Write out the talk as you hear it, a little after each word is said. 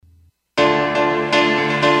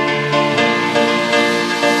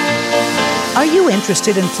you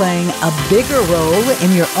interested in playing a bigger role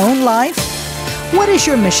in your own life? What is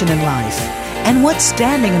your mission in life? And what's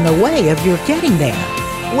standing in the way of your getting there?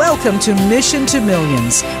 Welcome to Mission to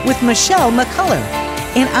Millions with Michelle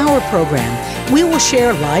McCullough. In our program, we will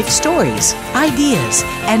share life stories, ideas,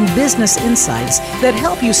 and business insights that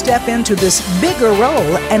help you step into this bigger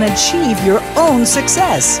role and achieve your own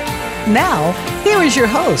success. Now, here is your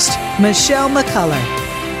host, Michelle McCullough.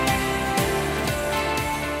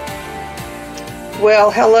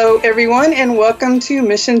 Well, hello, everyone, and welcome to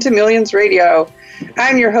Mission to Millions Radio.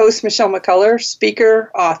 I'm your host, Michelle McCullough,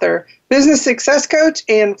 speaker, author, business success coach,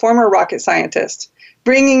 and former rocket scientist,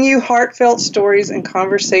 bringing you heartfelt stories and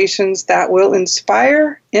conversations that will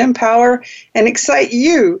inspire, empower, and excite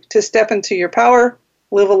you to step into your power,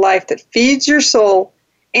 live a life that feeds your soul,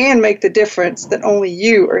 and make the difference that only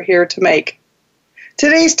you are here to make.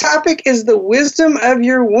 Today's topic is the wisdom of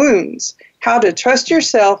your wounds, how to trust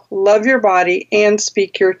yourself, love your body, and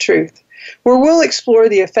speak your truth, where we'll explore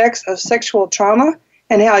the effects of sexual trauma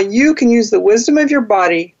and how you can use the wisdom of your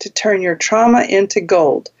body to turn your trauma into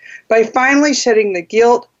gold by finally shedding the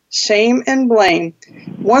guilt, shame, and blame.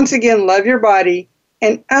 Once again, love your body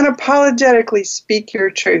and unapologetically speak your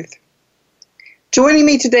truth. Joining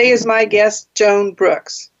me today is my guest, Joan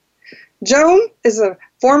Brooks. Joan is a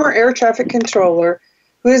former air traffic controller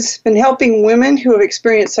who has been helping women who have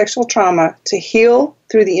experienced sexual trauma to heal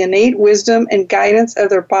through the innate wisdom and guidance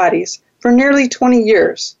of their bodies for nearly 20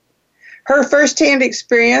 years. Her firsthand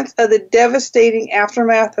experience of the devastating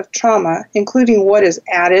aftermath of trauma, including what is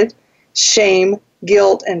added, shame,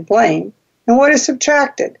 guilt, and blame, and what is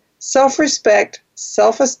subtracted, self-respect,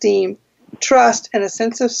 self-esteem, trust, and a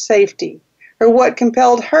sense of safety, are what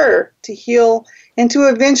compelled her to heal and to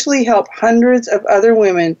eventually help hundreds of other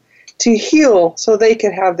women to heal so they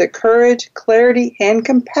could have the courage, clarity, and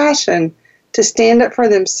compassion to stand up for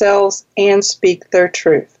themselves and speak their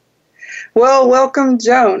truth. Well, welcome,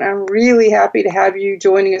 Joan. I'm really happy to have you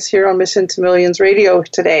joining us here on Mission to Millions Radio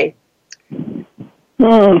today.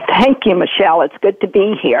 Thank you, Michelle. It's good to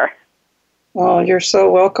be here. Well, you're so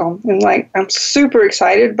welcome. And I'm super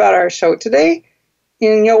excited about our show today.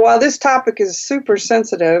 And while this topic is super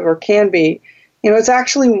sensitive, or can be, it's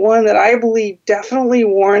actually one that I believe definitely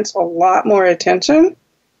warrants a lot more attention.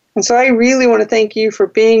 And so I really want to thank you for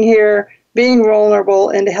being here, being vulnerable,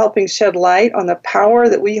 and helping shed light on the power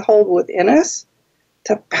that we hold within us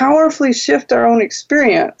to powerfully shift our own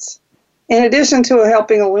experience, in addition to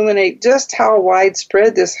helping illuminate just how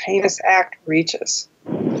widespread this heinous act reaches.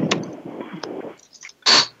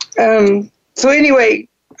 So anyway,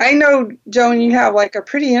 I know, Joan, you have a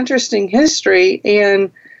pretty interesting history,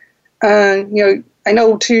 and I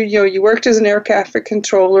know too, you worked as an air traffic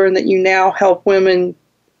controller, and that you now help women,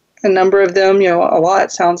 a number of them, a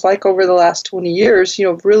lot, sounds like, over the last 20 years,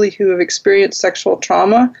 really who have experienced sexual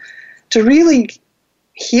trauma, to really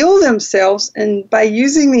heal themselves, and by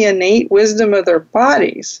using the innate wisdom of their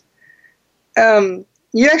bodies. You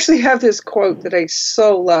actually have this quote that I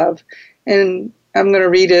so love, and I'm going to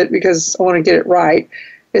read it because I want to get it right.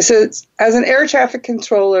 It says, "As an air traffic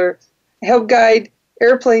controller, I help guide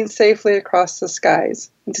airplanes safely across the skies.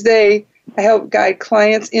 And today, I help guide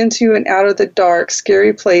clients into and out of the dark,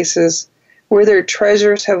 scary places where their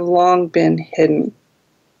treasures have long been hidden."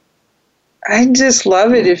 I just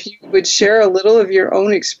love it if you would share a little of your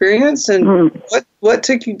own experience and what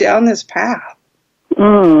took you down this path.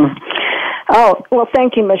 Oh, well,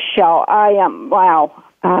 thank you, Michelle.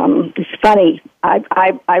 It's funny.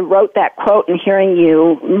 I wrote that quote, and hearing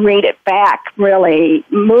you read it back really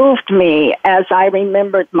moved me as I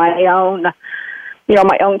remembered my own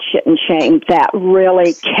shit and shame that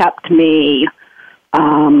really kept me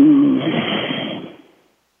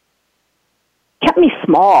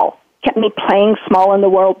small, kept me playing small in the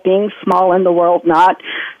world, being small in the world, not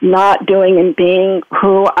doing and being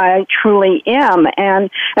who I truly am. And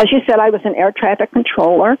as you said, I was an air traffic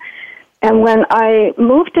controller. And when I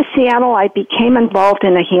moved to Seattle, I became involved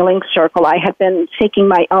in a healing circle. I had been seeking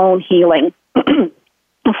my own healing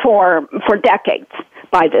for decades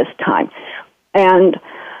by this time, and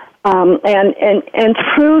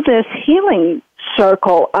through this healing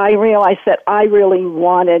circle, I realized that I really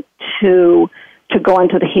wanted to go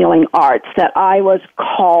into the healing arts. That I was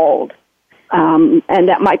called. And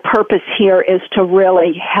that my purpose here is to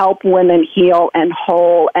really help women heal and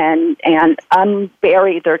whole and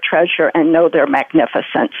unbury their treasure and know their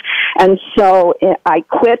magnificence. And so I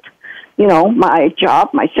quit, my job,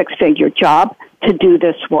 my six-figure job, to do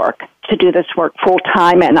this work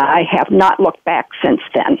full-time, and I have not looked back since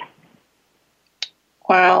then.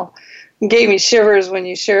 Wow. gave me shivers when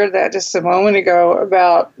you shared that just a moment ago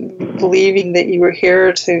about believing that you were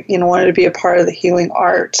here to, wanted to be a part of the healing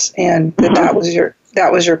arts, and that was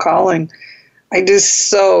your calling. I just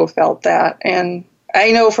so felt that, and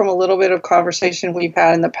I know from a little bit of conversation we've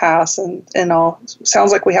had in the past, and all,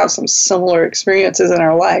 sounds like we have some similar experiences in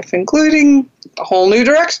our life, including a whole new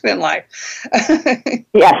direction in life.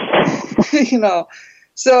 Yes.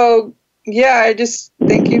 So yeah, I just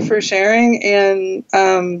thank you for sharing, and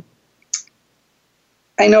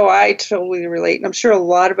I know I totally relate, and I'm sure a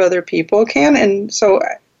lot of other people can. And so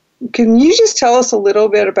can you just tell us a little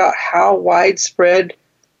bit about how widespread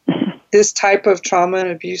this type of trauma and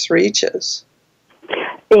abuse reaches?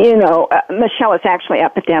 Michelle, it's actually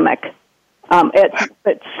epidemic.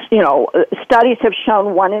 Studies have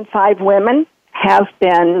shown 1 in 5 women have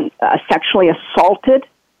been sexually assaulted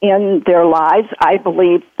in their lives. I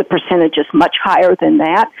believe the percentage is much higher than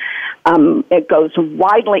that. It goes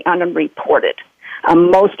widely unreported.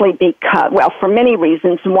 Mostly because, for many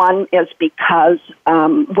reasons. One is because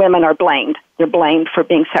women are blamed. They're blamed for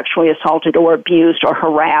being sexually assaulted or abused or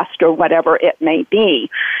harassed or whatever it may be.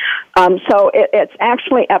 So it's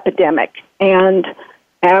actually epidemic. And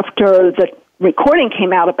after the recording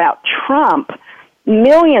came out about Trump,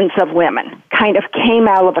 millions of women kind of came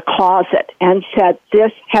out of the closet and said,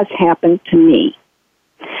 this has happened to me.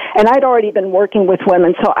 And I'd already been working with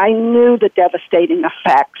women, so I knew the devastating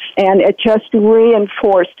effects, and it just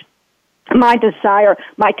reinforced my desire,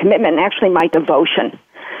 my commitment, and actually my devotion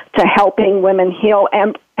to helping women heal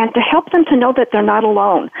and to help them to know that they're not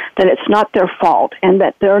alone, that it's not their fault, and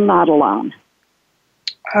that they're not alone.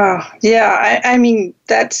 Yeah, I mean,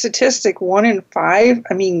 that statistic, 1 in 5,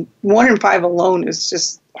 1 in 5 alone is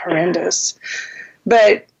just horrendous.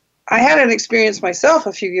 But I had an experience myself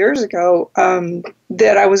a few years ago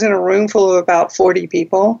that I was in a room full of about 40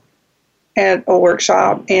 people at a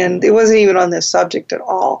workshop, and it wasn't even on this subject at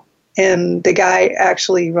all. And the guy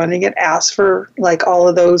actually running it asked for, like, all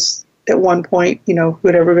of those at one point, who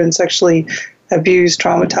had ever been sexually abused,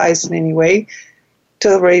 traumatized in any way,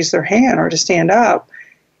 to raise their hand or to stand up.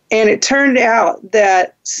 And it turned out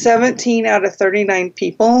that 17 out of 39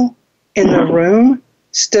 people in the room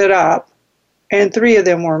stood up, and 3 of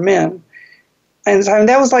them were men. And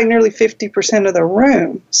that was like nearly 50% of the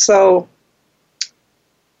room. So,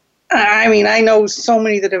 I know so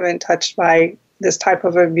many that have been touched by this type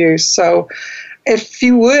of abuse. So if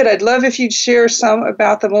you would, I'd love if you'd share some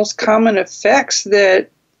about the most common effects that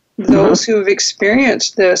those who have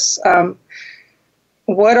experienced this,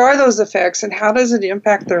 what are those effects and how does it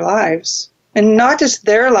impact their lives? And not just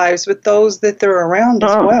their lives, but those that they're around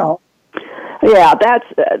as well. Yeah,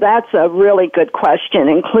 that's a really good question,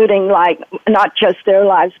 including not just their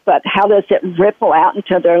lives, but how does it ripple out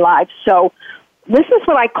into their lives. So this is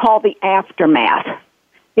what I call the aftermath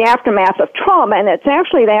of trauma, and it's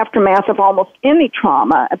actually the aftermath of almost any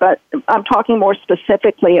trauma, but I'm talking more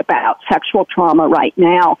specifically about sexual trauma right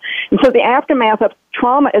now. And so the aftermath of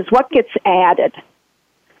trauma is what gets added.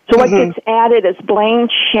 So what gets added is blame,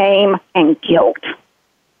 shame, and guilt.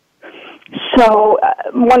 So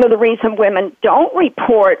one of the reasons women don't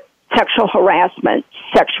report sexual harassment,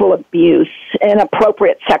 sexual abuse,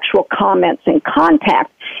 inappropriate sexual comments and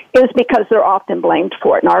contact is because they're often blamed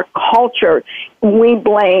for it. In our culture, we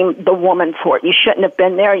blame the woman for it. You shouldn't have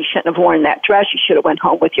been there. You shouldn't have worn that dress. You should have went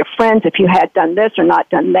home with your friends. If you had done this or not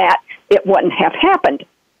done that, it wouldn't have happened.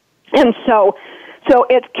 And so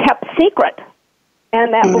it's kept secret.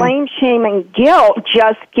 And that blame, shame, and guilt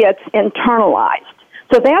just gets internalized.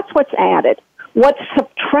 So that's what's added. What's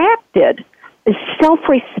subtracted is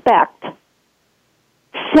self-respect,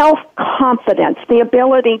 self-confidence, the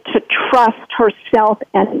ability to trust herself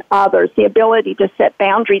and others, the ability to set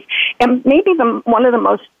boundaries. And maybe one of the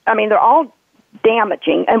most, they're all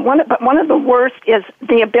damaging, but one of the worst is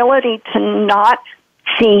the ability to not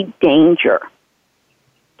see danger,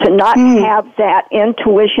 to not have that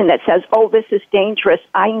intuition that says, oh, this is dangerous,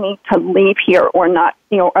 I need to leave here or not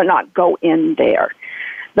go in there.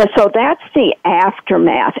 So that's the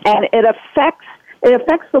aftermath, and it affects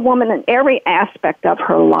the woman in every aspect of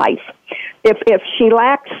her life. If she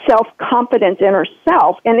lacks self-confidence in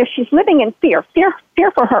herself, and if she's living in fear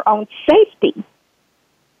for her own safety,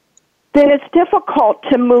 then it's difficult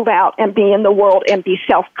to move out and be in the world and be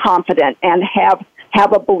self-confident and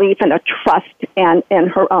have a belief and a trust in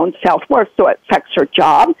her own self-worth. So it affects her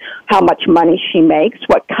job, how much money she makes,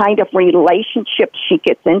 what kind of relationships she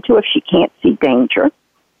gets into if she can't see danger.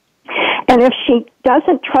 And if she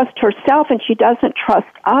doesn't trust herself and she doesn't trust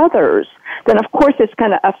others, then of course it's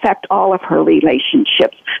going to affect all of her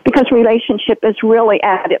relationships, because relationship is really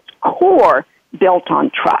at its core built on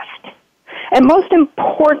trust. And most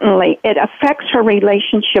importantly, it affects her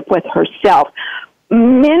relationship with herself.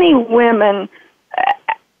 Many women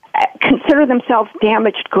consider themselves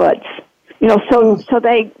damaged goods. So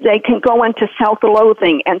they can go into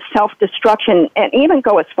self-loathing and self-destruction and even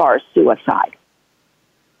go as far as suicide.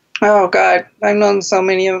 Oh, God. I've known so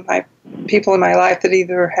many of my people in my life that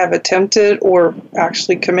either have attempted or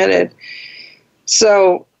actually committed.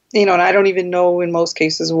 So, and I don't even know in most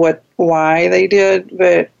cases why they did,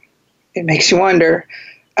 but it makes you wonder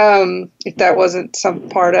if that wasn't some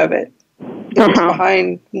part of it that was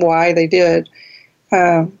behind why they did.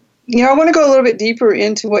 I want to go a little bit deeper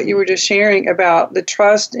into what you were just sharing about the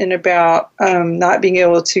trust and about not being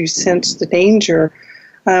able to sense the danger.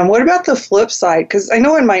 What about the flip side? Because I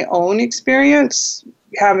know in my own experience,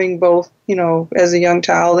 having both, as a young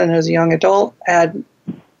child and as a young adult, had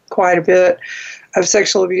quite a bit of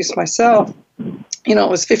sexual abuse myself. I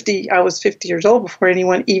was 50 years old before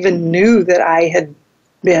anyone even knew that I had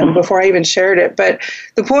been, before I even shared it. But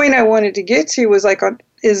the point I wanted to get to was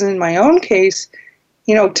is in my own case,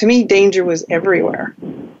 to me, danger was everywhere.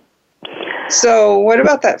 So what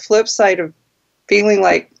about that flip side of feeling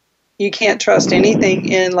like you can't trust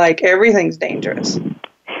anything and like everything's dangerous?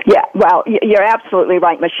 Yeah, well, you're absolutely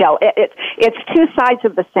right, Michelle. It's two sides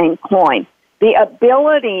of the same coin. The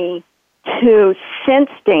ability to sense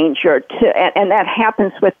danger, and that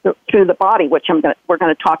happens through the body, which we're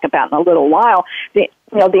going to talk about in a little while.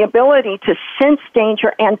 The ability to sense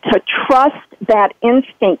danger and to trust that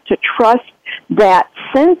instinct, to trust that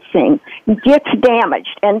sensing, gets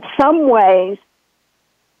damaged. In some ways,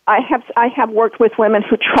 I have worked with women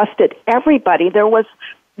who trusted everybody. They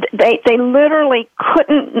literally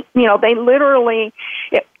couldn't.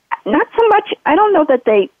 Not so much, I don't know that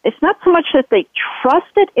it's not so much that they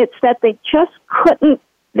trusted, it's that they just couldn't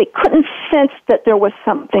sense that there was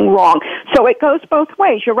something wrong. So it goes both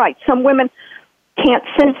ways. You're right. Some women can't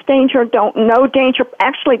sense danger, don't know danger,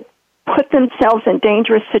 actually put themselves in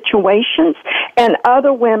dangerous situations, and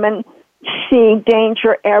other women see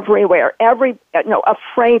danger everywhere,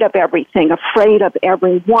 afraid of everything, afraid of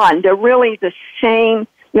everyone. They're really the same,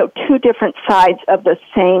 two different sides of the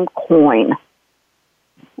same coin.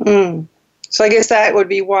 So I guess that would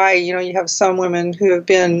be why, you have some women who have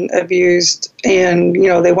been abused and,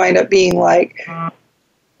 they wind up being like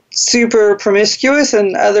super promiscuous,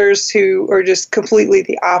 and others who are just completely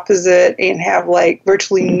the opposite and have like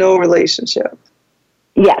virtually no relationship.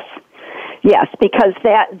 Yes, because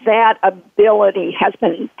that ability has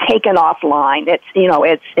been taken offline. It's,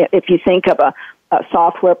 if you think of a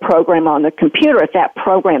software program on the computer, if that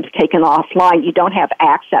program's taken offline, you don't have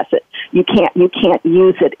access it. You can't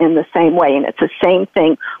use it in the same way, and it's the same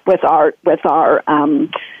thing with our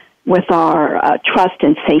trust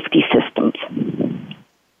and safety systems.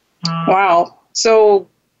 Wow. So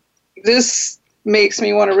this makes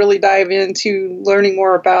me want to really dive into learning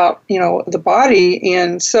more about, the body.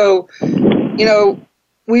 And so,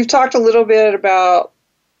 we've talked a little bit about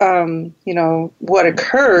what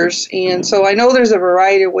occurs. And so I know there's a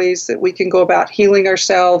variety of ways that we can go about healing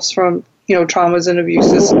ourselves from, traumas and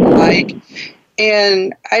abuses and the like.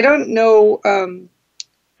 And I don't know, I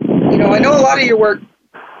know a lot of your work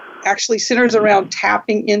actually centers around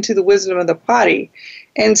tapping into the wisdom of the body.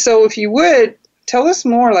 And so if you would, tell us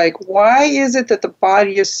more, like, why is it that the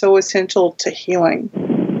body is so essential to healing?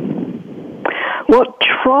 Well,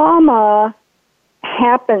 trauma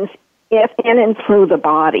happens in and through the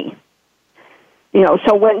body.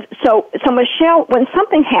 So Michelle, when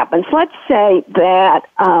something happens, let's say that,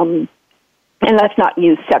 and let's not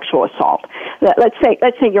use sexual assault. Let's say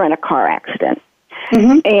you're in a car accident,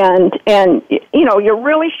 and you're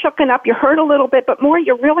really shooken up. You hurt a little bit, but more,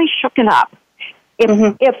 you're really shooken up.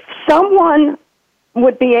 If someone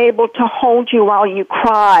would be able to hold you while you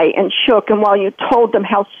cry and shook, and while you told them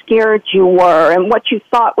how scared you were and what you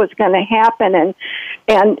thought was going to happen,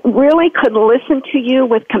 and really could listen to you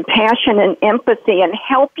with compassion and empathy and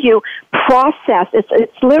help you process.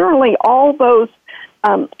 It's literally all those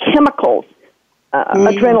chemicals,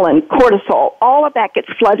 adrenaline, cortisol, all of that gets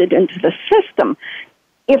flooded into the system.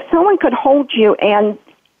 If someone could hold you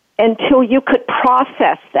until you could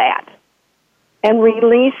process that and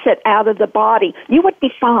release it out of the body, you would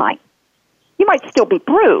be fine. You might still be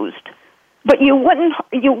bruised, but you wouldn't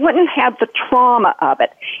have the trauma of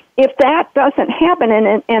it. If that doesn't happen,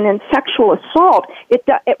 and in sexual assault, it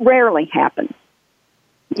rarely happens.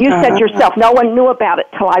 You said yourself, no one knew about it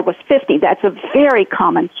till I was 50. That's a very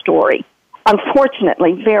common story.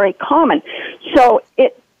 Unfortunately, very common. So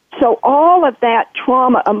all of that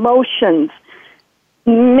trauma, emotions,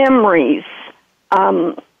 memories,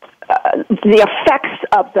 the effects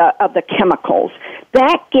of the chemicals,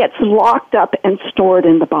 that gets locked up and stored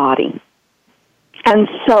in the body. And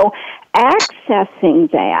so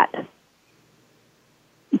accessing that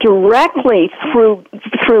directly through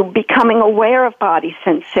becoming aware of body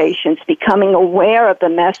sensations, becoming aware of the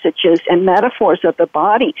messages and metaphors of the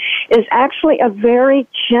body is actually a very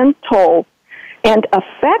gentle and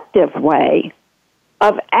effective way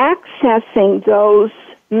of accessing those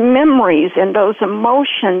memories and those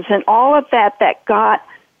emotions and all of that got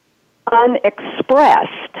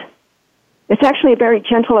unexpressed. It's actually a very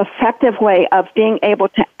gentle, effective way of being able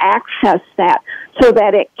to access that so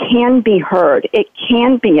that it can be heard, it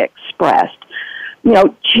can be expressed. You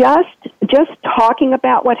know, just talking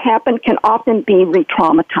about what happened can often be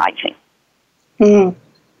re-traumatizing. Mm.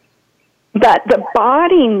 But the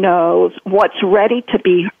body knows what's ready to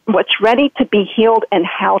be healed and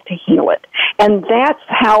how to heal it. And that's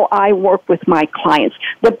how I work with my clients.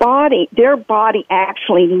 Their body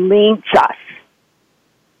actually leads us.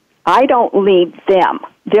 I don't lead them.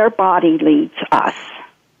 Their body leads us.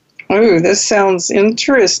 Ooh, this sounds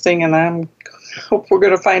interesting, and I hope we're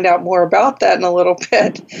going to find out more about that in a little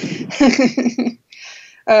bit.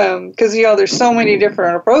 Because, there's so many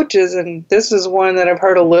different approaches, and this is one that I've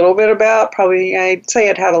heard a little bit about. Probably, I'd say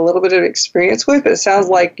I'd had a little bit of experience with, but it sounds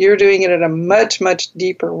like you're doing it in a much, much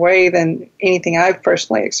deeper way than anything I've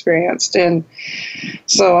personally experienced. And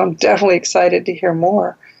so I'm definitely excited to hear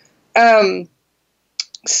more.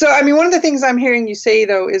 So, one of the things I'm hearing you say,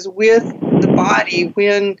 though, is with the body,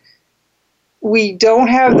 when we don't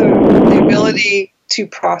have the ability to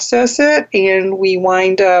process it and we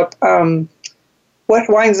wind up... what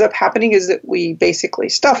winds up happening is that we basically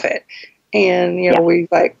stuff it, and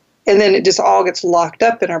and then it just all gets locked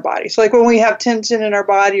up in our body. So like when we have tension in our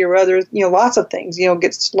body or other, lots of things,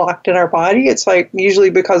 gets locked in our body, it's like usually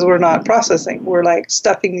because we're not processing. We're like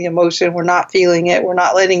stuffing the emotion. We're not feeling it. We're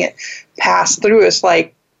not letting it pass through us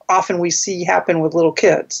like often we see happen with little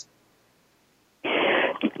kids.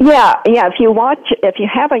 Yeah. If you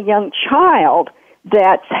have a young child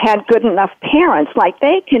that's had good enough parents, like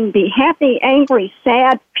they can be happy, angry,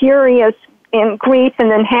 sad, furious, in grief,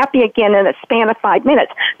 and then happy again in a span of 5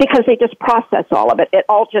 minutes because they just process all of it. It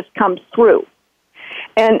all just comes through.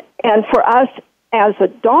 And for us as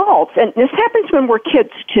adults, and this happens when we're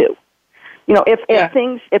kids too.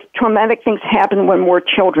 If traumatic things happen when we're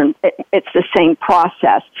children, it's the same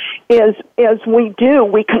process.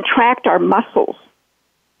 We contract our muscles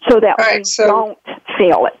so that don't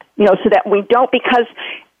feel it. So that we don't, because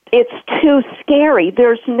it's too scary.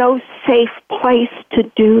 There's no safe place to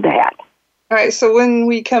do that. All right, so when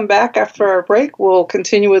we come back after our break, we'll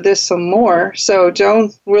continue with this some more. So,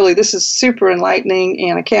 Joan, really, this is super enlightening,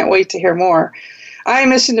 and I can't wait to hear more. I am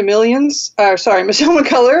Mission to Millions, Michelle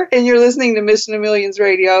McCullough, and you're listening to Mission to Millions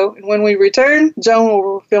Radio. And when we return, Joan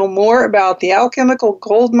will reveal more about the alchemical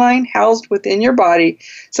gold mine housed within your body.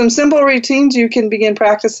 Some simple routines you can begin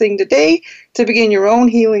practicing today to begin your own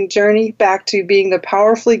healing journey back to being the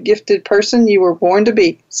powerfully gifted person you were born to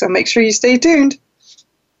be. So make sure you stay tuned.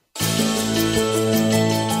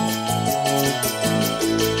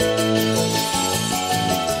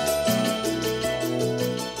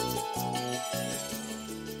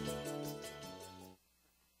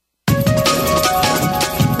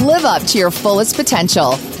 Live up to your fullest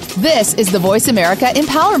potential. This is the Voice America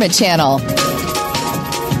Empowerment Channel.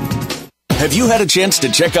 Have you had a chance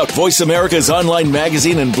to check out Voice America's online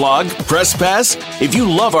magazine and blog, Press Pass? If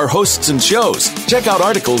you love our hosts and shows, check out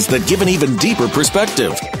articles that give an even deeper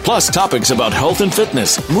perspective. Plus topics about health and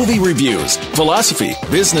fitness, movie reviews, philosophy,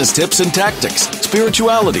 business tips and tactics,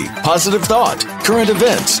 spirituality, positive thought, current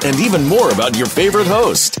events, and even more about your favorite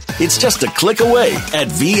host. It's just a click away at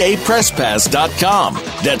vapresspass.com.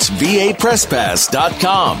 That's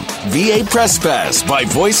vapresspass.com. VA Press Pass by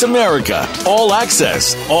Voice America. All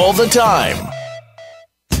access, all the time.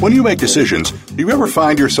 When you make decisions, do you ever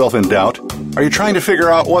find yourself in doubt? Are you trying to figure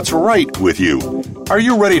out what's right with you? Are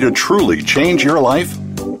you ready to truly change your life?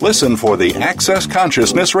 Listen for the Access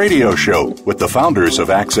Consciousness radio show with the founders of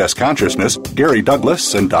Access Consciousness, Gary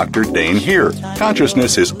Douglas and Dr. Dane Heer.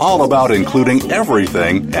 Consciousness is all about including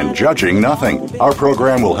everything and judging nothing. Our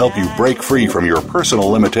program will help you break free from your personal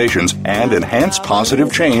limitations and enhance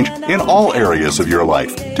positive change in all areas of your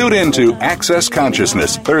life. Tune in to Access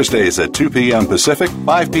Consciousness, Thursdays at 2 p.m. Pacific,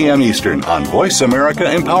 5 p.m. Eastern on Voice America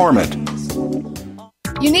Empowerment.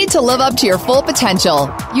 You need to live up to your full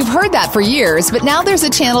potential. You've heard that for years, but now there's a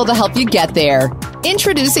channel to help you get there.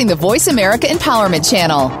 Introducing the Voice America Empowerment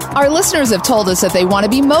Channel. Our listeners have told us that they want to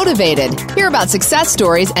be motivated, hear about success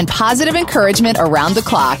stories, and positive encouragement around the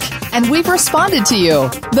clock. And we've responded to you.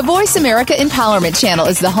 The Voice America Empowerment Channel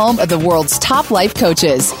is the home of the world's top life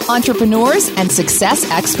coaches, entrepreneurs, and success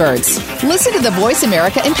experts. Listen to the Voice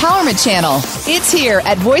America Empowerment Channel. It's here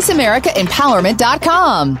at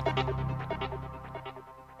voiceamericaempowerment.com.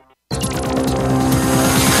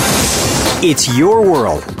 It's your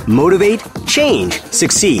world. Motivate, change,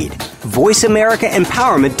 succeed.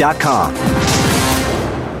 VoiceAmericaEmpowerment.com.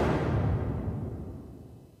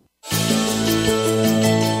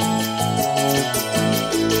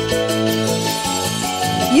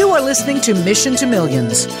 You are listening to Mission to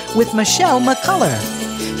Millions with Michelle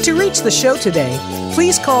McCullough. To reach the show today,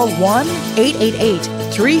 please call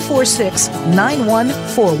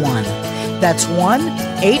 1-888-346-9141. That's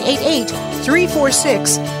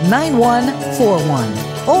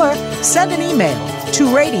 1-888-346-9141. Or send an email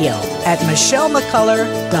to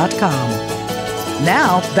radio@michellemccullough.com.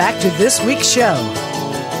 Now, back to this week's show.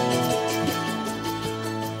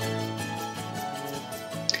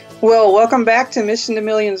 Well, welcome back to Mission to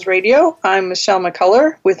Millions Radio. I'm Michelle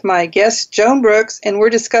McCullough with my guest, Joan Brooks, and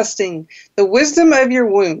we're discussing the wisdom of your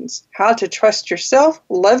wounds, how to trust yourself,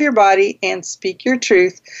 love your body, and speak your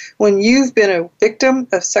truth when you've been a victim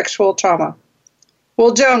of sexual trauma.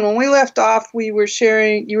 Well, Joan, when we left off, you were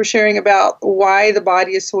sharing about why the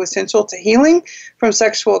body is so essential to healing from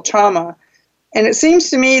sexual trauma. And it seems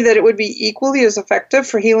to me that it would be equally as effective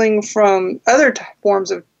for healing from other forms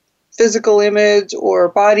of physical image or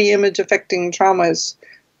body image affecting traumas.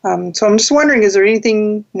 So I'm just wondering, is there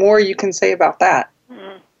anything more you can say about that?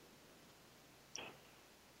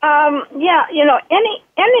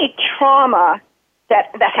 Any trauma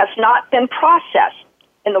that has not been processed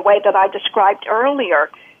in the way that I described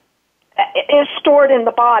earlier is stored in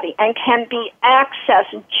the body and can be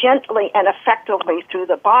accessed gently and effectively through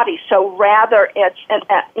the body. So rather it's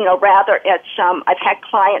I've had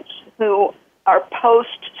clients who are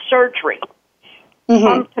post-surgery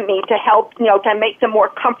come to me to help, to make them more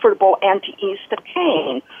comfortable and to ease the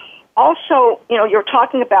pain. Also, you're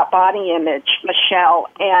talking about body image, Michelle,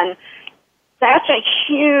 and that's a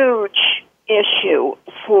huge issue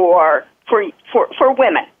for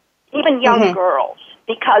women, even young girls,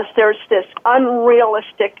 because there's this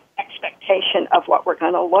unrealistic expectation of what we're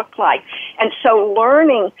going to look like. And so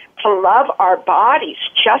learning to love our bodies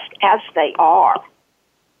just as they are,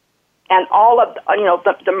 and all of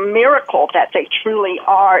the miracle that they truly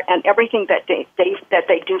are, and everything that they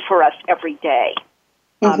do for us every day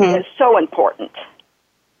is so important.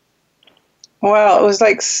 Well, it was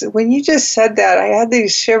like when you just said that, I had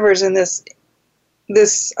these shivers, and this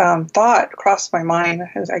thought crossed my mind.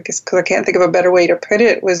 I guess because I can't think of a better way to put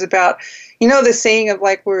it. Was about the saying of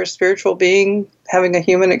like we're a spiritual being having a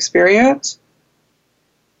human experience.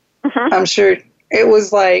 I'm sure it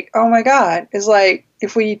was like, oh my God, it's like,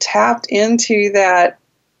 if we tapped into that,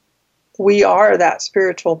 we are that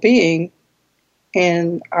spiritual being,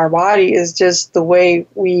 and our body is just the way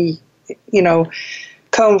we,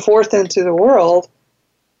 come forth into the world.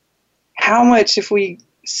 How much, if we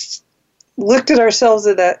looked at ourselves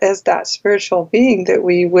as that spiritual being, that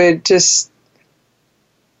we would just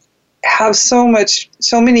have so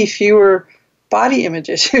many fewer body image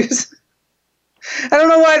issues. I don't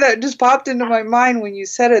know why that just popped into my mind when you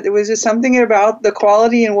said it. It was just something about the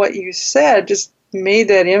quality and what you said just made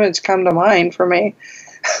that image come to mind for me.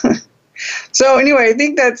 So anyway, I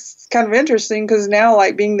think that's kind of interesting because now,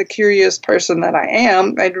 like being the curious person that I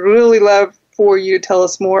am, I'd really love for you to tell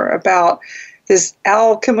us more about this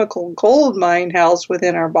alchemical gold mine housed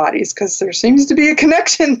within our bodies, because there seems to be a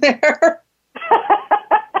connection there.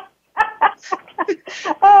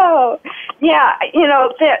 Oh, yeah.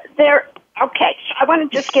 Okay, so I want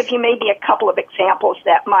to just give you maybe a couple of examples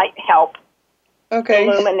that might help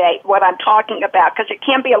illuminate what I'm talking about, because it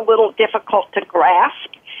can be a little difficult to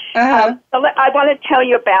grasp. So I want to tell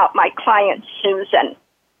you about my client, Susan.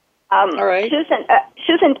 All right.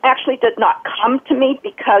 Susan actually did not come to me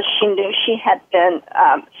because she knew she had been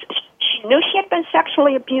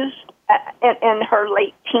sexually abused in her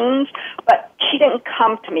late teens, but she didn't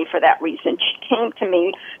come to me for that reason. She came to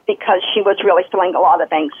me because she was really feeling a lot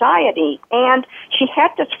of anxiety, and she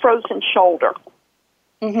had this frozen shoulder.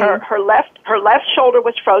 Her left shoulder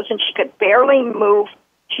was frozen. She could barely move.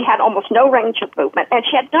 She had almost no range of movement, and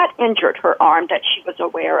she had not injured her arm that she was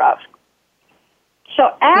aware of.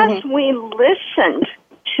 So as we listened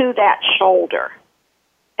to that shoulder,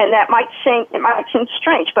 and it might seem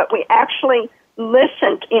strange, but we actually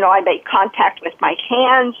listened. I made contact with my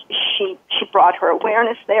hands. She brought her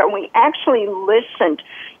awareness there. We actually listened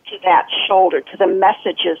to that shoulder, to the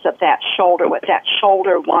messages of that shoulder, what that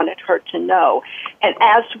shoulder wanted her to know. And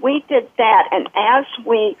as we did that, and as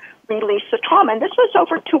we released the trauma, and this was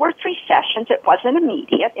over 2 or 3 sessions, it wasn't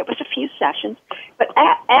immediate, it was a few sessions, but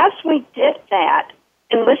as we did that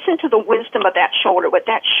and listened to the wisdom of that shoulder, what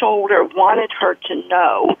that shoulder wanted her to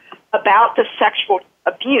know about the sexual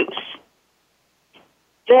abuse,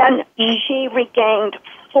 then she regained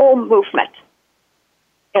full movement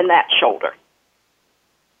in that shoulder.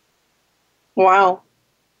 Wow.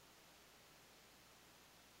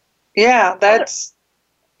 Yeah, that's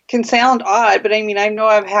can sound odd, but I mean, I know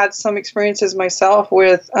I've had some experiences myself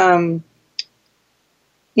with,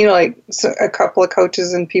 like a couple of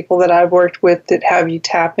coaches and people that I've worked with that have you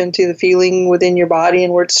tap into the feeling within your body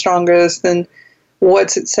and where it's strongest and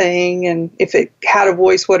what's it saying, and if it had a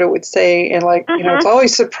voice, what it would say, and it's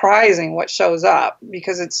always surprising what shows up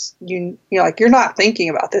because it's you're not thinking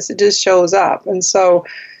about this, it just shows up, and so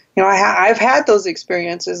I've had those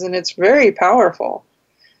experiences and it's very powerful.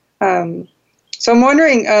 So I'm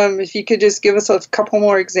wondering if you could just give us a couple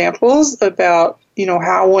more examples about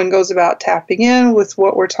how one goes about tapping in with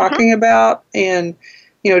what we're talking about, and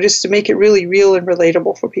just to make it really real and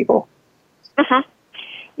relatable for people.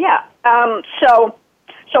 Yeah.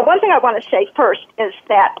 So one thing I want to say first is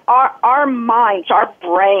that our minds, our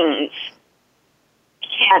brains,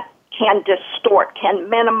 can distort, can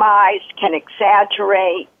minimize, can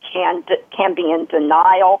exaggerate, can be in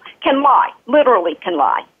denial, can lie, literally can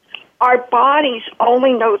lie. Our bodies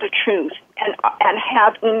only know the truth and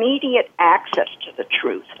have immediate access to the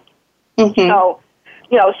truth. So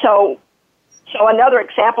another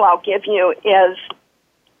example I'll give you is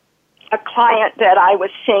a client that I was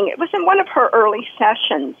seeing. It was in one of her early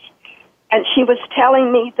sessions, and she was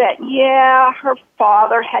telling me that, her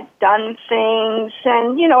father had done things,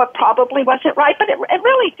 and, it probably wasn't right, but it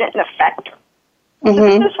really didn't affect her. So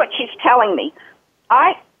this is what she's telling me.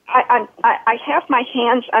 I have my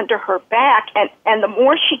hands under her back, and the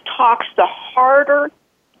more she talks, the harder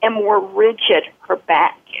and more rigid her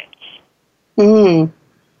back gets.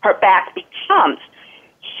 Her back becomes.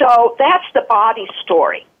 So that's the body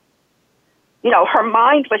story. Her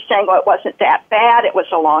mind was saying, it wasn't that bad. It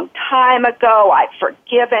was a long time ago. I've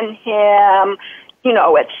forgiven him.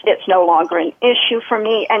 It's no longer an issue for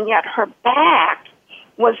me. And yet her back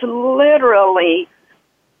was literally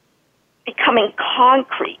becoming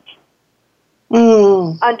concrete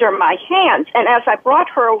under my hands. And as I brought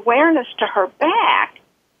her awareness to her back,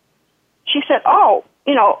 she said,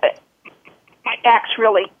 my back's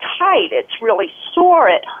really tight. It's really sore.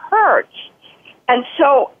 It hurts. And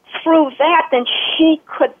so through that, then she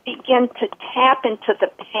could begin to tap into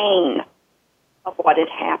the pain of what had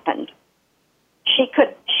happened. She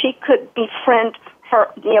could befriend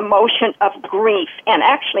the emotion of grief and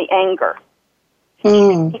actually anger. She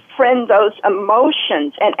could befriend those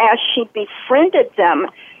emotions, and as she befriended them,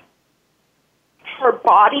 her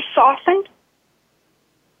body softened,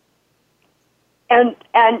 and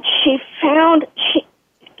she found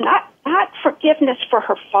not forgiveness for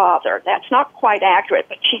her father. That's not quite accurate,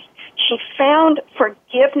 but she found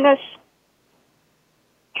forgiveness.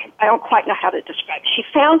 I don't quite know how to describe it. She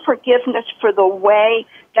found forgiveness for the way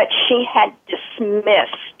that she had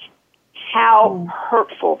dismissed how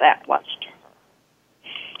hurtful that was to her.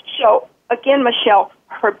 So again, Michelle,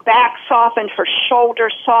 her back softened, her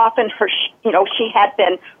shoulders softened. Her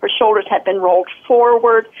shoulders had been rolled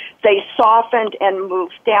forward. They softened and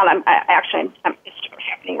moved down. It's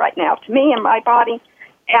happening right now to me in my body,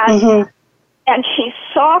 and she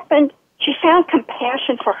softened. She found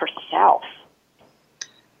compassion for herself.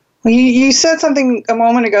 Well, you said something a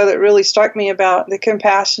moment ago that really struck me about the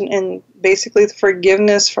compassion and basically the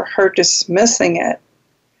forgiveness for her dismissing it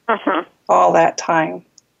all that time.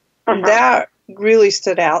 That really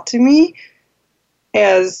stood out to me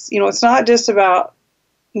as, it's not just about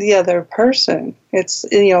the other person. It's,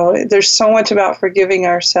 there's so much about forgiving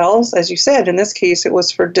ourselves. As you said, in this case, it was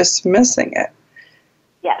for dismissing it.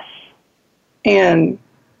 Yes. And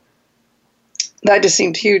that just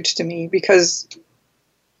seemed huge to me because,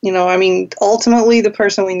 ultimately the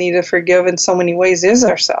person we need to forgive in so many ways is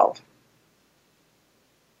ourselves.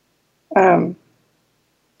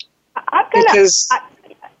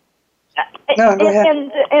 No, go ahead.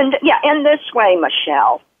 In this way,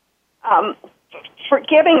 Michelle,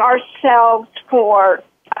 forgiving ourselves for.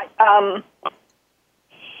 I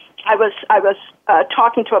was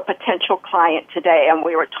talking to a potential client today, and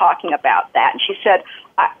we were talking about that. And she said,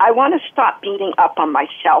 I want to stop beating up on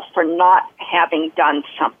myself for not having done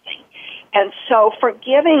something. And so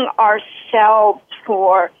forgiving ourselves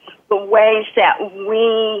for the ways that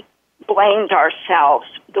we blamed ourselves,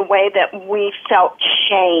 the way that we felt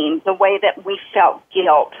shame, the way that we felt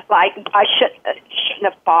guilt, like it shouldn't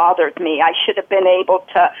have bothered me. I should have been able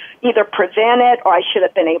to either prevent it or I should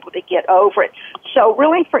have been able to get over it. So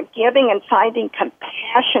really forgiving and finding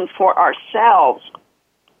compassion for ourselves,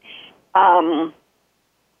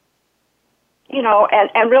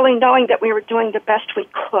 and really knowing that we were doing the best we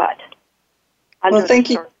could under the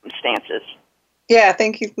circumstances. Yeah,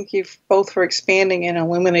 thank you both for expanding and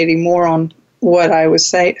illuminating more on what I was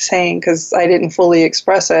saying, because I didn't fully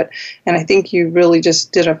express it. And I think you really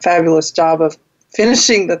just did a fabulous job of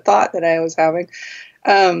finishing the thought that I was having.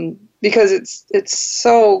 Because it's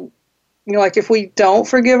so, like if we don't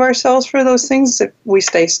forgive ourselves for those things, we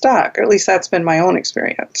stay stuck. Or at least that's been my own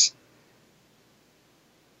experience.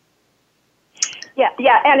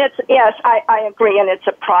 Yeah, and I agree, and it's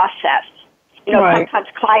a process. Right. Sometimes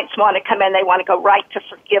clients want to come in, they want to go right to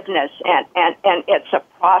forgiveness, and it's a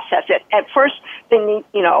process. At first, they need,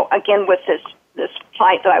 again, with this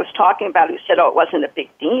client that I was talking about who said, it wasn't a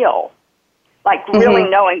big deal. Like really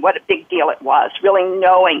knowing what a big deal it was, really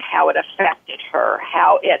knowing how it affected her,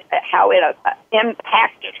 how it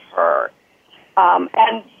impacted her, and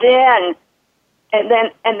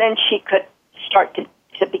then she could start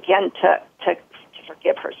to begin to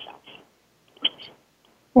forgive herself.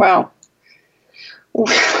 Wow.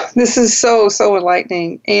 This is so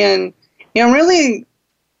enlightening, and I'm really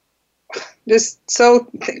just so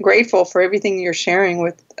grateful for everything you're sharing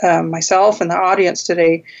with myself and the audience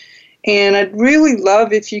today. And I'd really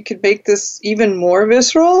love if you could make this even more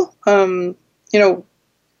visceral. And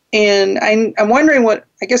I'm wondering where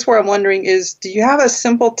I'm wondering is, do you have a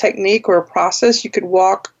simple technique or a process you could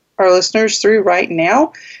walk our listeners through right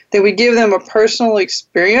now that would give them a personal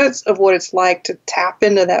experience of what it's like to tap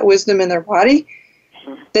into that wisdom in their body?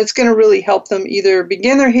 That's going to really help them either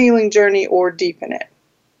begin their healing journey or deepen it.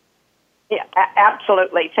 Yeah,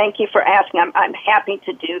 absolutely. Thank you for asking. I'm happy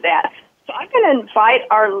to do that. So I'm going to invite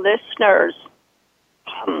our listeners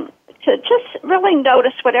to just really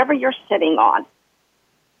notice whatever you're sitting on.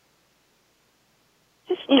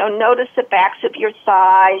 Just, notice the backs of your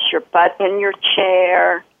thighs, your butt in your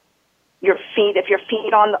chair, your feet. If your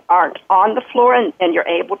feet aren't on the floor and you're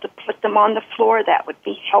able to put them on the floor, that would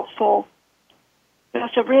be helpful.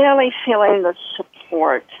 So really feeling the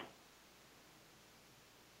support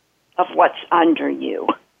of what's under you.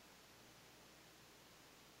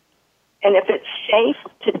 And if it's safe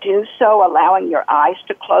to do so, allowing your eyes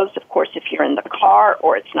to close. Of course, if you're in the car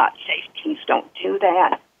or it's not safe, please don't do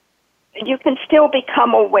that. And you can still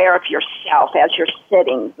become aware of yourself as you're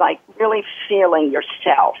sitting, like really feeling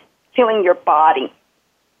yourself, feeling your body.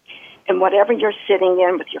 And whatever you're sitting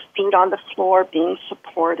in with your feet on the floor, being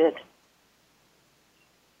supported.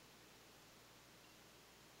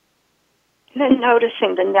 And then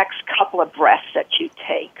noticing the next couple of breaths that you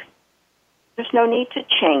take. There's no need to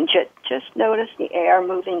change it. Just notice the air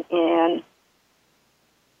moving in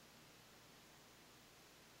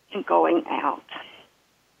and going out.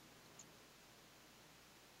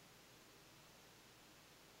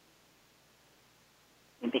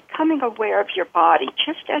 And becoming aware of your body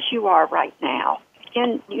just as you are right now.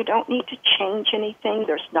 Again, you don't need to change anything.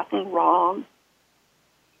 There's nothing wrong.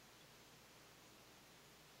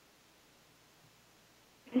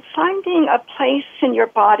 And finding a place in your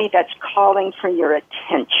body that's calling for your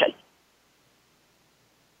attention.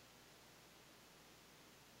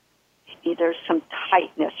 Maybe there's some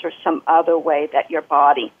tightness or some other way that your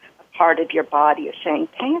body, a part of your body is saying,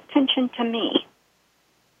 pay attention to me.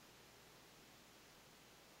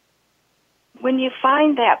 When you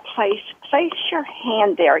find that place your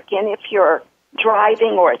hand there. Again, if you're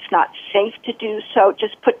driving or it's not safe to do so,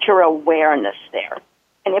 just put your awareness there.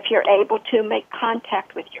 And if you're able to, make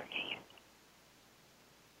contact with your hand.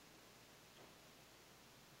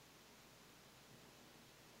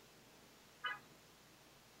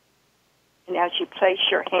 And as you place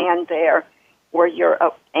your hand there, or your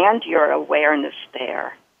awareness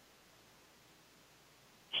there,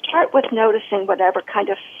 start with noticing whatever kind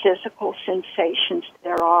of physical sensations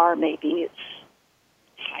there are. Maybe it's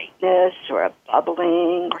tightness or a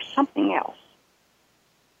bubbling or something else.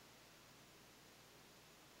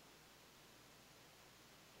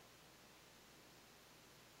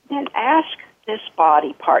 Then ask this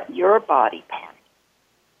body part, your body part,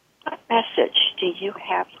 what message do you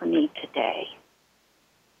have for me today?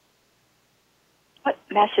 What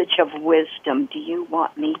message of wisdom do you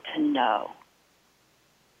want me to know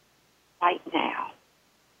right now?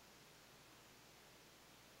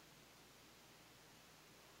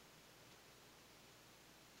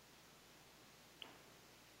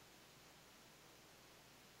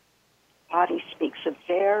 body speaks a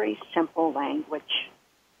very simple language.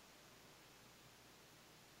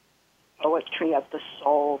 Poetry of the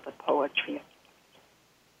soul, the poetry of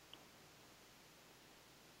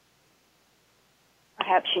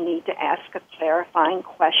perhaps you need to ask a clarifying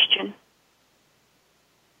question.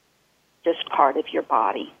 This part of your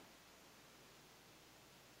body.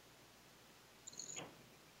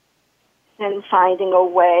 And finding a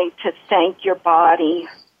way to thank your body.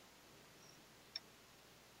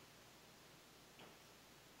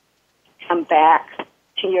 Come back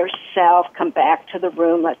to yourself, come back to the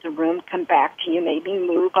room, let the room come back to you, maybe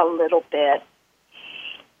move a little bit.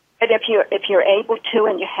 But if you're able to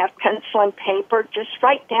and you have pencil and paper, just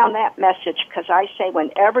write down that message, because I say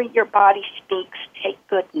whenever your body speaks, take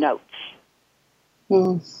good notes.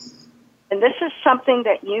 And this is something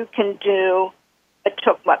that you can do. It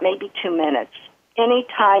took, maybe 2 minutes.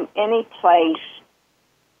 Anytime, any place,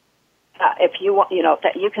 if you want,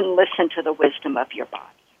 that you can listen to the wisdom of your body.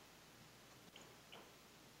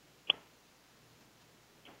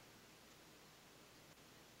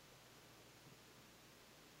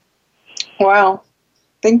 Wow.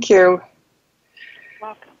 Thank you. You're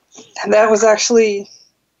welcome. That was actually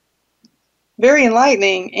very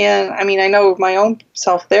enlightening. And I mean, I know my own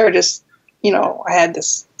self there, just, I had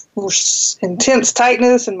this intense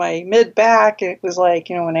tightness in my mid back. And it was like,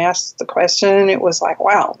 when I asked the question, it was like,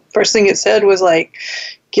 wow. First thing it said was like,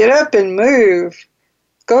 get up and move.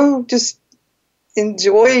 Go just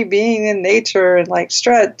enjoy being in nature and like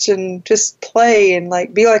stretch and just play and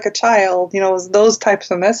like be like a child. Those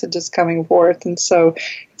types of messages coming forth. And so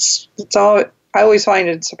it's all, I always find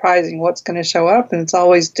it surprising what's going to show up, and it's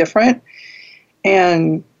always different.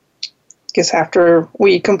 And I guess after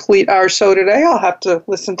we complete our show today, I'll have to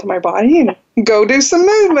listen to my body and go do some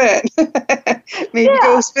movement. Maybe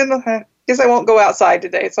go spend I guess I won't go outside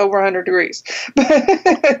today. It's over 100 degrees.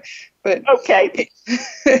 but okay.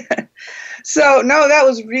 So, no, that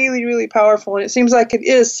was really, really powerful. And it seems like it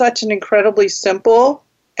is such an incredibly simple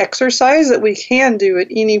exercise that we can do at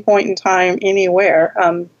any point in time, anywhere.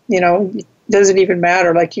 It doesn't even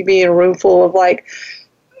matter. Like you be in a room full of like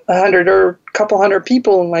 100 or a couple hundred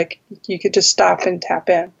people, and like you could just stop and tap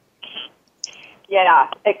in. Yeah,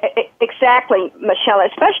 exactly, Michelle,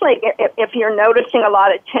 especially if you're noticing a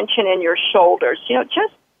lot of tension in your shoulders.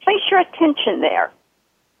 Just place your attention there.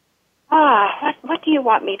 What do you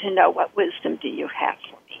want me to know? What wisdom do you have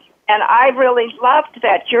for me? And I really loved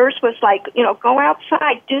that. Yours was like, go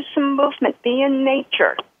outside, do some movement, be in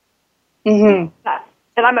nature. Mm-hmm.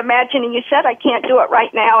 And I'm imagining you said I can't do it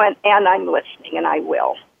right now, and I'm listening, and I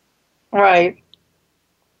will. Right.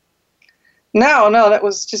 No, that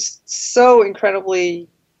was just so incredibly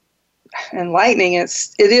enlightening.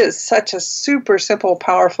 It is such a super simple,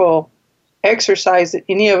 powerful exercise that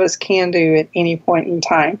any of us can do at any point in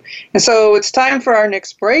time. And so it's time for our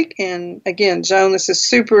next break. And again, Joan, this is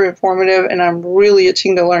super informative, and I'm really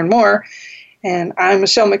itching to learn more. And I'm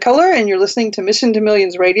Michelle McCullough, and you're listening to Mission to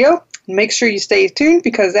Millions Radio. Make sure you stay tuned,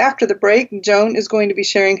 because after the break, Joan is going to be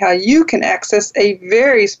sharing how you can access a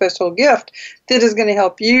very special gift that is going to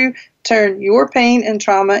help you turn your pain and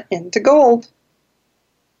trauma into gold.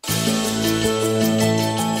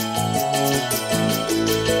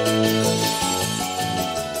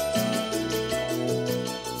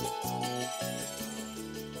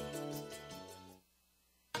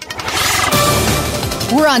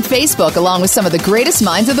 We're on Facebook along with some of the greatest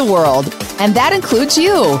minds of the world, and that includes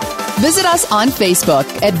you. Visit us on Facebook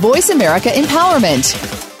at Voice America Empowerment.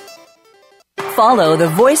 Follow the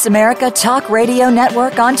Voice America Talk Radio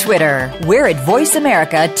Network on Twitter. We're at Voice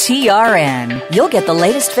America TRN. You'll get the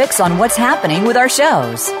latest fix on what's happening with our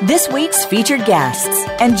shows, this week's featured guests,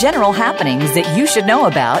 and general happenings that you should know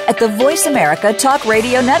about at the Voice America Talk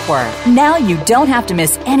Radio Network. Now you don't have to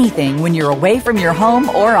miss anything when you're away from your home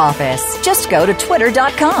or office. Just go to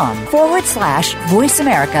twitter.com/Voice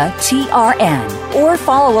America TRN or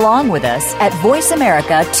follow along with us at Voice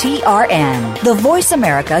America TRN, the Voice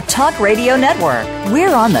America Talk Radio Network.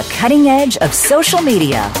 We're on the cutting edge of social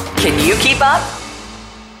media. Can you keep up?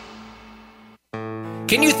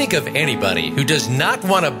 Can you think of anybody who does not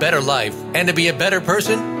want a better life and to be a better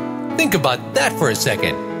person? Think about that for a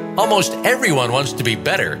second. Almost everyone wants to be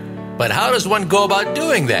better, but how does one go about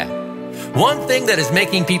doing that? One thing that is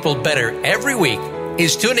making people better every week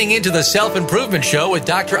is tuning into the Self-Improvement Show with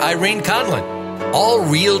Dr. Irene Conlon. All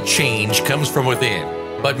real change comes from within,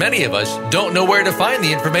 but many of us don't know where to find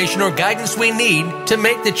the information or guidance we need to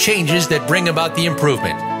make the changes that bring about the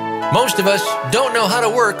improvement. Most of us don't know how to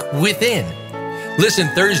work within. Listen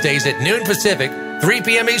Thursdays at noon Pacific, 3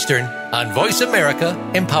 p.m. Eastern on Voice America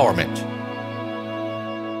Empowerment.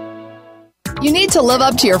 You need to live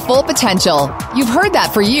up to your full potential. You've heard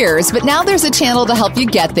that for years, but now there's a channel to help you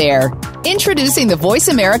get there. Introducing the Voice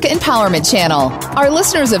America Empowerment Channel. Our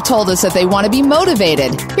listeners have told us that they want to be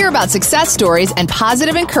motivated, hear about success stories, and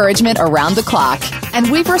positive encouragement around the clock.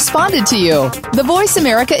 And we've responded to you. The Voice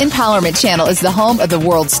America Empowerment Channel is the home of the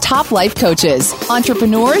world's top life coaches,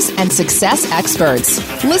 entrepreneurs, and success experts.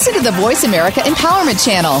 Listen to the Voice America Empowerment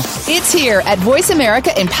Channel. It's here at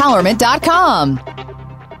voiceamericaempowerment.com.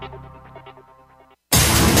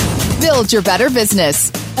 Build your better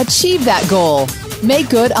business. Achieve that goal. Make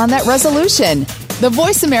good on that resolution. The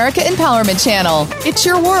Voice America Empowerment Channel. It's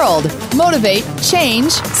your world. Motivate,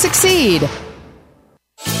 change, succeed.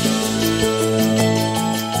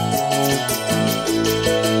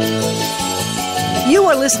 You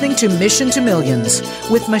are listening to Mission to Millions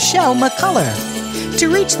with Michelle McCullough. To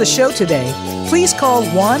reach the show today, please call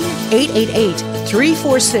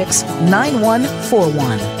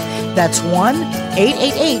 1-888-346-9141. That's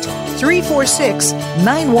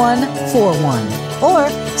 1-888-346-9141. Or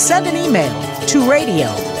send an email to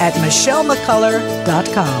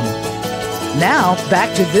radio@michellemccullough.com. Now,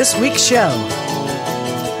 back to this week's show.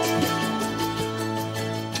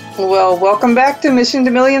 Well, welcome back to Mission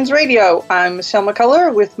to Millions Radio. I'm Michelle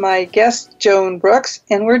McCullough with my guest, Joan Brooks,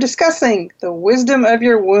 and we're discussing the wisdom of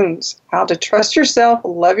your wounds, how to trust yourself,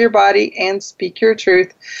 love your body, and speak your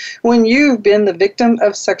truth when you've been the victim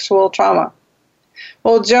of sexual trauma.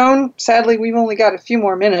 Well, Joan, sadly, we've only got a few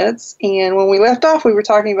more minutes, and when we left off, we were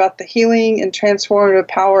talking about the healing and transformative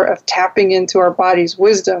power of tapping into our body's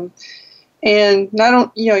wisdom. And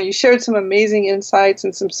you shared some amazing insights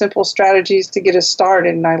and some simple strategies to get us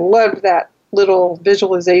started, and I loved that little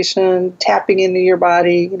visualization, tapping into your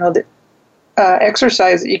body, the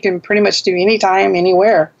exercise that you can pretty much do anytime,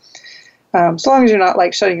 anywhere, as long as you're not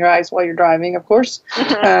like shutting your eyes while you're driving, of course.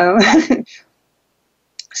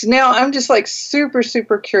 So now I'm just like super,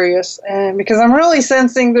 super curious, and because I'm really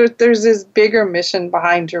sensing that there's this bigger mission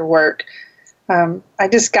behind your work. I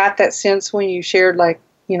just got that sense when you shared that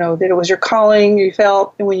it was your calling you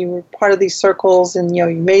felt when you were part of these circles, and you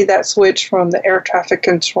made that switch from the air traffic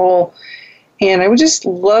control. And I would just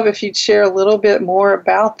love if you'd share a little bit more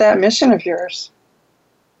about that mission of yours.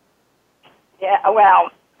 Yeah, well,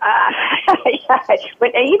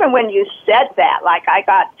 even when you said that, I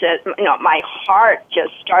got to, my heart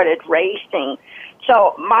just started racing.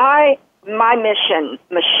 So my mission,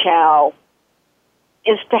 Michelle,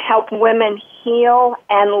 is to help women heal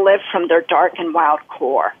and live from their dark and wild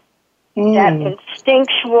core. That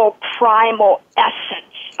instinctual, primal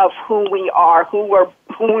essence of who we are, who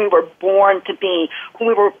we were born to be, who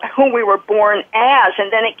we were born as,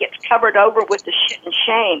 and then it gets covered over with the shit and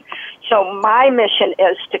shame. So my mission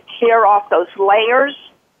is to clear off those layers,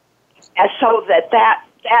 and so that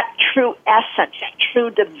true essence, that true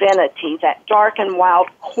divinity, that dark and wild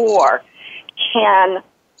core can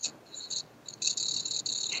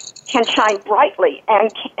shine brightly and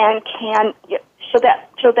can so that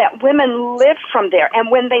women live from there. And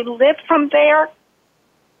when they live from there,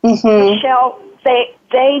 Michelle,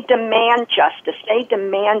 they demand justice, they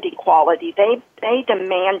demand equality, they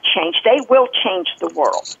demand change. They will change the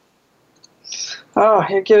world. Oh,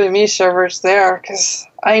 you're giving me shivers there, because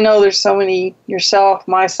I know there's so many, yourself,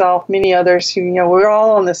 myself, many others who, we're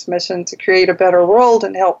all on this mission to create a better world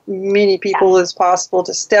and help many people as possible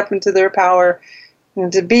to step into their power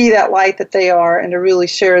and to be that light that they are, and to really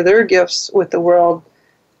share their gifts with the world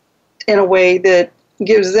in a way that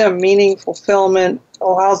gives them meaning, fulfillment,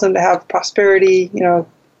 allows them to have prosperity,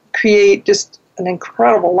 create just an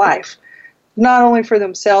incredible life, not only for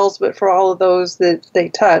themselves, but for all of those that they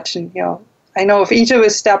touch. And, I know if each of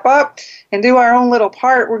us step up and do our own little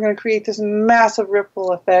part, we're going to create this massive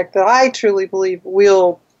ripple effect that I truly believe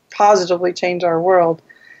will positively change our world.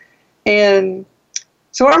 And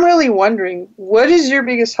so I'm really wondering, what is your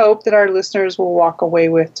biggest hope that our listeners will walk away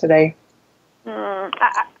with today? I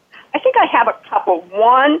think I have a couple.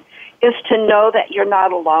 One is to know that you're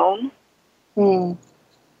not alone,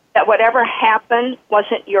 that whatever happened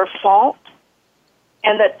wasn't your fault,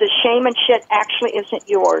 and that the shame and shit actually isn't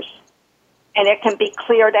yours. And it can be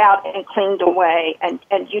cleared out and cleaned away, and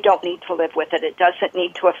you don't need to live with it. It doesn't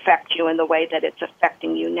need to affect you in the way that it's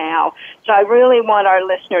affecting you now. So I really want our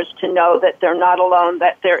listeners to know that they're not alone,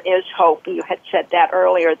 that there is hope. You had said that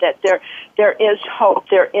earlier, that there is hope,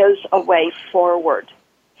 there is a way forward,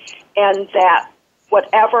 and that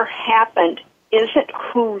whatever happened isn't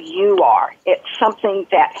who you are. It's something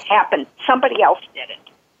that happened. Somebody else did it.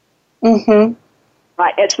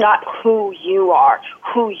 Right? It's not who you are.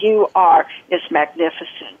 Who you are is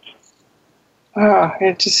magnificent. Oh,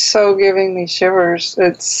 it's just so giving me shivers.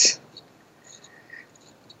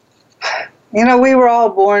 We were all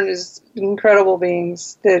born as incredible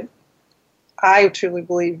beings that I truly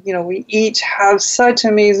believe, we each have such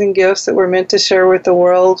amazing gifts that we're meant to share with the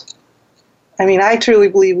world. I truly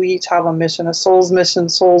believe we each have a mission,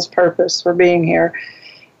 soul's purpose for being here.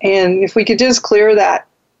 And if we could just clear that,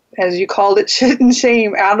 as you called it, shit and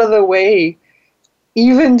shame out of the way,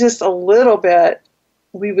 even just a little bit,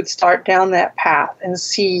 we would start down that path and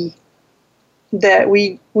see that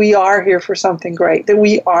we are here for something great, that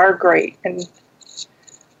we are great. And,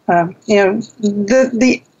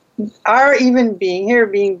 our even being here,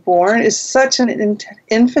 being born, is such an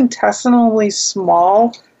infinitesimally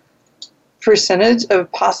small percentage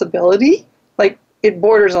of possibility, like it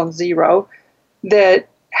borders on zero, that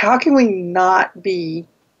how can we not be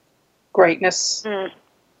greatness?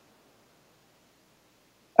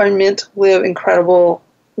 Are meant to live incredible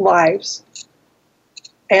lives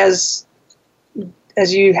as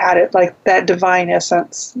you had it, like that divine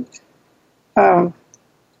essence.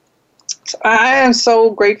 So I am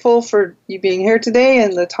so grateful for you being here today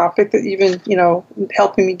and the topic that you've been,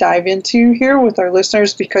 helping me dive into here with our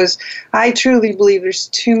listeners, because I truly believe there's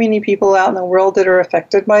too many people out in the world that are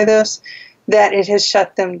affected by this, that it has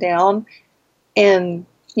shut them down and,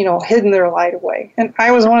 hidden their light away. And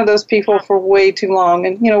I was one of those people for way too long.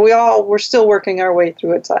 And, we're still working our way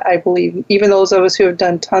through it, I believe, even those of us who have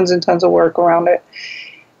done tons and tons of work around it.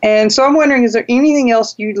 And so I'm wondering, is there anything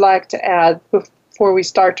else you'd like to add before we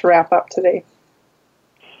start to wrap up today?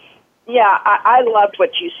 Yeah, I loved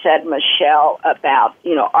what you said, Michelle, about,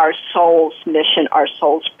 our soul's mission, our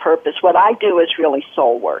soul's purpose. What I do is really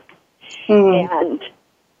soul work. Mm-hmm.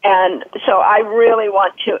 And so I really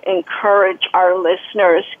want to encourage our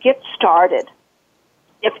listeners, get started.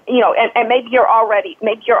 If and maybe you're already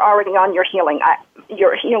on your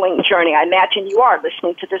healing journey. I imagine you are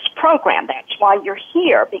listening to this program. That's why you're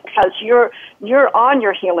here, because you're on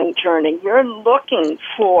your healing journey. You're looking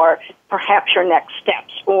for perhaps your next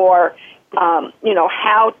steps, or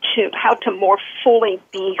how to more fully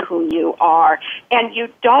be who you are. And you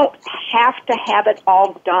don't have to have it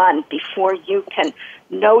all done before you can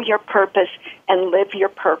know your purpose and live your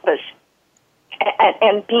purpose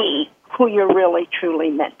and be who you're really truly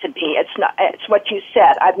meant to be. It's what you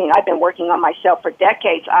said. I've been working on myself for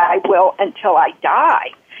decades. I will until I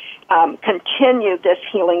die. Continue this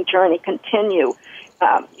healing journey, continue,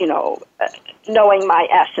 knowing my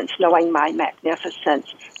essence, knowing my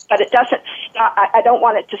magnificence. But it doesn't stop. I don't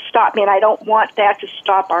want it to stop me, and I don't want that to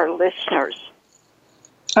stop our listeners.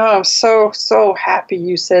 Oh, I'm so happy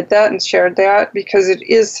you said that and shared that, because it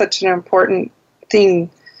is such an important thing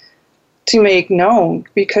to make known,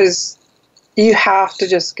 because you have to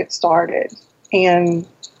just get started and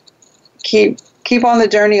keep on the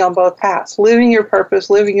journey on both paths, living your purpose,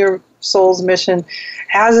 living your soul's mission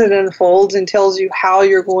as it unfolds and tells you how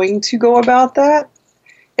you're going to go about that,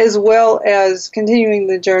 as well as continuing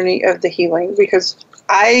the journey of the healing, because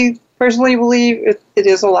I personally believe it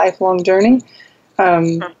is a lifelong journey.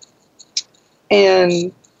 And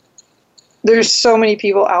there's so many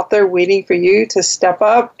people out there waiting for you to step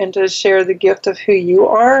up and to share the gift of who you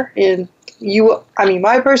are. And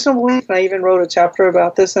my personal belief, and I even wrote a chapter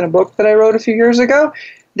about this in a book that I wrote a few years ago,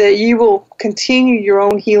 that you will continue your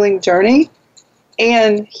own healing journey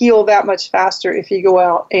and heal that much faster if you go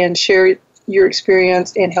out and share your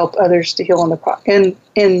experience and help others to heal in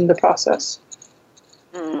the process.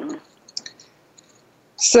 Mm.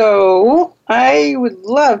 So I would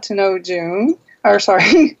love to know, Joan. I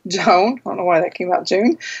don't know why that came out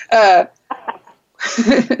June.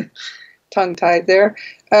 Tongue-tied there.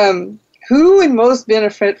 Who would most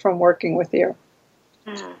benefit from working with you?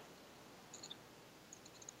 Mm.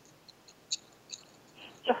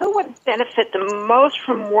 So who would benefit the most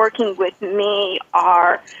from working with me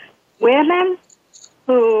are women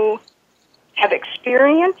who have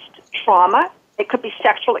experienced trauma. It could be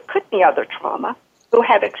sexual, it could be other trauma, who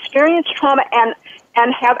have experienced trauma and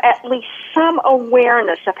have at least some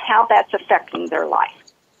awareness of how that's affecting their life.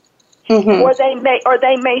 Mm-hmm. Or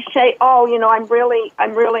they may say, "Oh, I'm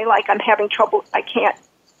really like I'm having trouble. I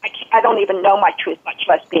don't even know my truth, much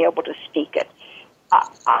less be able to speak it.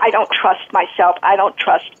 I don't trust myself. I don't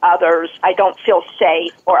trust others. I don't feel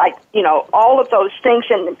safe." Or all of those things,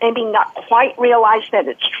 and maybe not quite realize that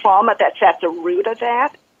it's trauma that's at the root of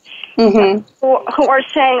that. Mm-hmm. Who are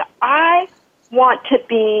saying, "I want to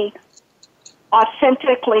be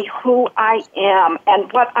authentically who I am,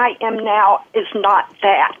 and what I am now is not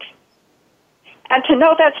that." And to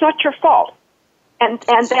know that's not your fault, and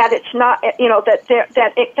that it's not,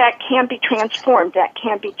 that can be transformed, that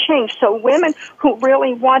can be changed. So women who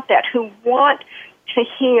really want that, who want to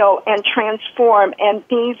heal and transform and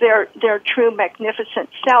be their true magnificent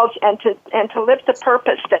selves, and to live the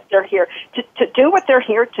purpose that they're here to do what they're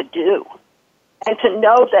here to do, and to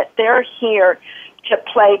know that they're here to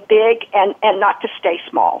play big and not to stay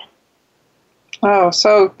small. Oh,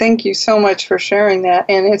 so thank you so much for sharing that.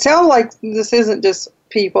 And it sounds like this isn't just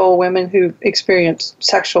women who experience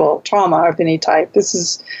sexual trauma of any type. This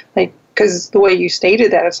is like, because the way you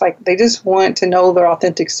stated that, it's like they just want to know their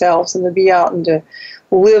authentic selves and to be out and to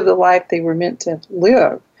live the life they were meant to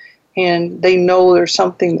live. And they know there's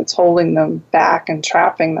something that's holding them back and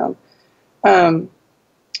trapping them.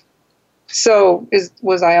 So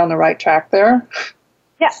was I on the right track there?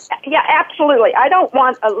 Yeah, absolutely. I don't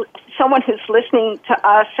want someone who's listening to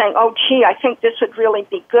us saying, oh, gee, I think this would really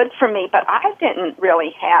be good for me, but I didn't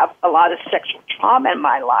really have a lot of sexual trauma in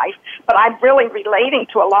my life, but I'm really relating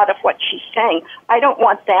to a lot of what she's saying. I don't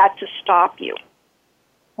want that to stop you.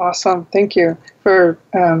 Awesome. Thank you for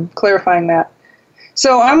clarifying that.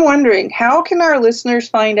 So I'm wondering, how can our listeners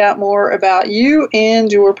find out more about you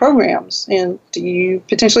and your programs? And do you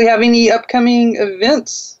potentially have any upcoming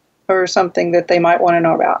events or something that they might want to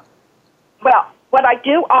know about? Well, what I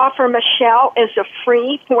do offer, Michelle, is a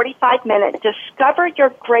free 45-minute Discover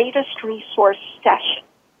Your Greatest Resource session.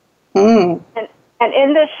 And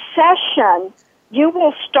in this session, you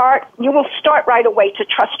will start right away to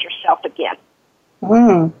trust yourself again.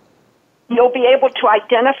 You'll be able to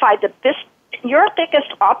identify your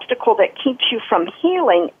biggest obstacle that keeps you from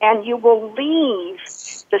healing, and you will leave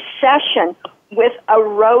the session with a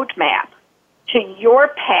roadmap to your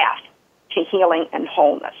path to healing and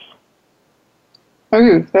wholeness.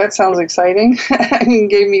 Ooh, that sounds exciting. It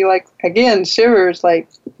gave me, shivers.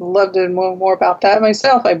 Love to know more about that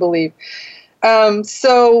myself, I believe.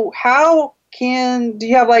 So how do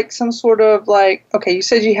you have some sort of okay, you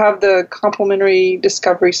said you have the complimentary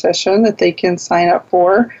discovery session that they can sign up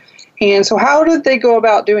for. And so how did they go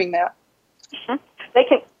about doing that? They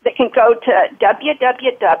can go to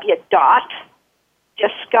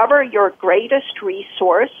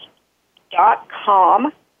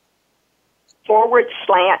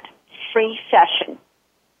www.discoveryourgreatestresource.com/free session.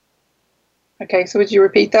 Okay, so would you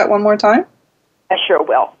repeat that one more time? I sure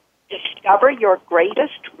will.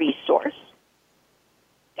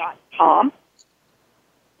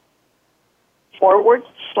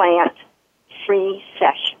 discoveryourgreatestresource.com/free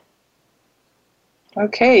session.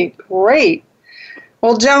 Okay, great.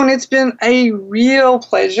 Well, Joan, it's been a real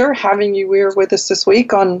pleasure having you here with us this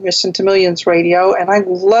week on Mission to Millions Radio, and I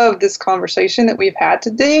love this conversation that we've had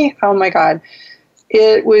today. Oh, my God.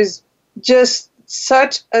 It was just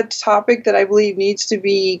such a topic that I believe needs to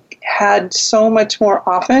be had so much more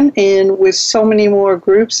often and with so many more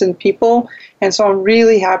groups and people, and so I'm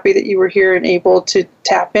really happy that you were here and able to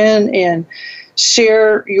tap in and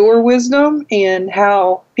share your wisdom and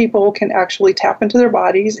how people can actually tap into their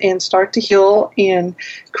bodies and start to heal and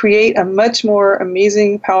create a much more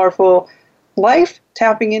amazing, powerful life,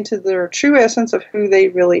 tapping into their true essence of who they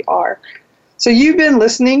really are. So you've been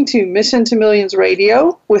listening to Mission to Millions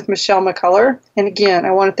Radio with Michelle McCullough. And again,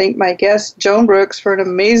 I want to thank my guest, Joan Brooks, for an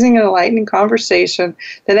amazing and enlightening conversation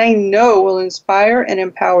that I know will inspire and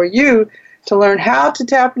empower you to learn how to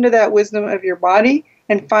tap into that wisdom of your body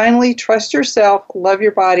and finally trust yourself, love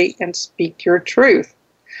your body, and speak your truth.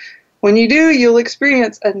 When you do, you'll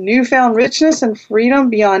experience a newfound richness and freedom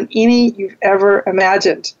beyond any you've ever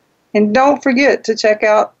imagined. And don't forget to check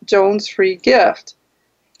out Joan's free gift.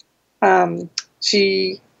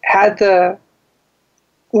 She had the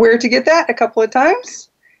where to get that a couple of times,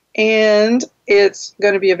 and it's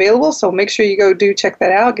going to be available, so make sure you go check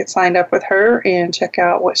that out, get signed up with her, and check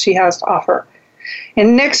out what she has to offer.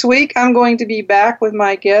 And next week, I'm going to be back with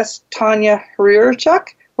my guest, Tanya Hrierchuk,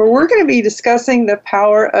 where we're going to be discussing the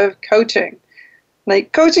power of coaching.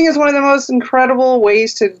 Coaching is one of the most incredible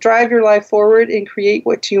ways to drive your life forward and create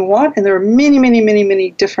what you want. And there are many, many, many,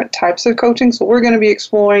 many different types of coaching. So we're going to be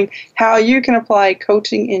exploring how you can apply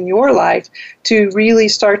coaching in your life to really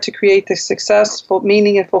start to create the successful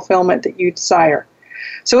meaning and fulfillment that you desire.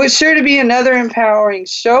 So it's sure to be another empowering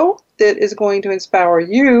show that is going to inspire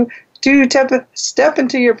you to step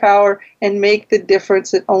into your power and make the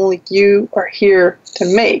difference that only you are here to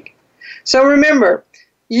make. So remember,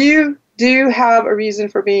 you do have a reason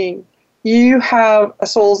for being. You have a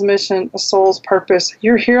soul's mission, a soul's purpose.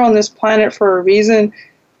 You're here on this planet for a reason.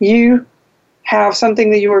 You have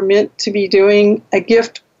something that you are meant to be doing, a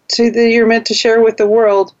gift that you're meant to share with the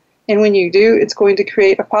world. And when you do, it's going to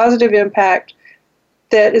create a positive impact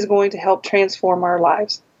that is going to help transform our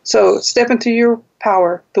lives. So step into your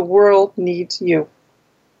power. The world needs you.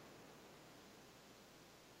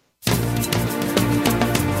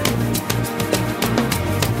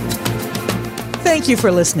 Thank you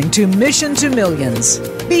for listening to Mission to Millions.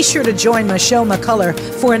 Be sure to join Michelle McCullough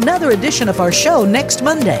for another edition of our show next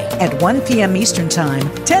Monday at 1 p.m. Eastern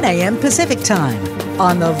Time, 10 a.m. Pacific Time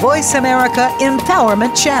on the Voice America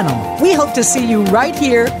Empowerment Channel. We hope to see you right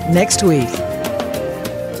here next week.